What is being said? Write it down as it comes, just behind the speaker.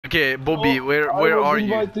Okay, Bobby, where are you? I was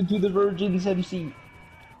invited to the Virgins MC.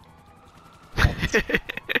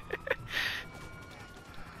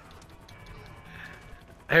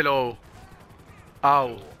 Hello.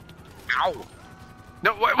 Ow. Ow!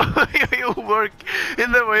 No, why you work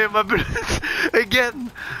in the way of my bullets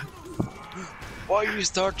again? Why you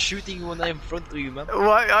start shooting when I'm in front of you, man?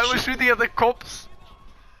 Why? I was shooting at the cops.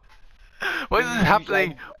 Why is this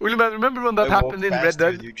happening? Ullman, remember when that happened in Red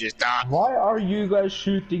Dead? You just die. Why are you guys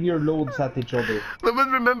shooting your loads at each other? No,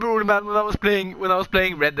 but remember, Ullman, when I was playing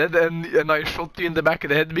Red Dead and I shot you in the back of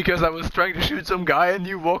the head because I was trying to shoot some guy and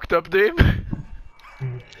you walked up to him?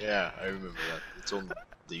 Yeah, I remember that. It's on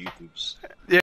the YouTubes. Yeah.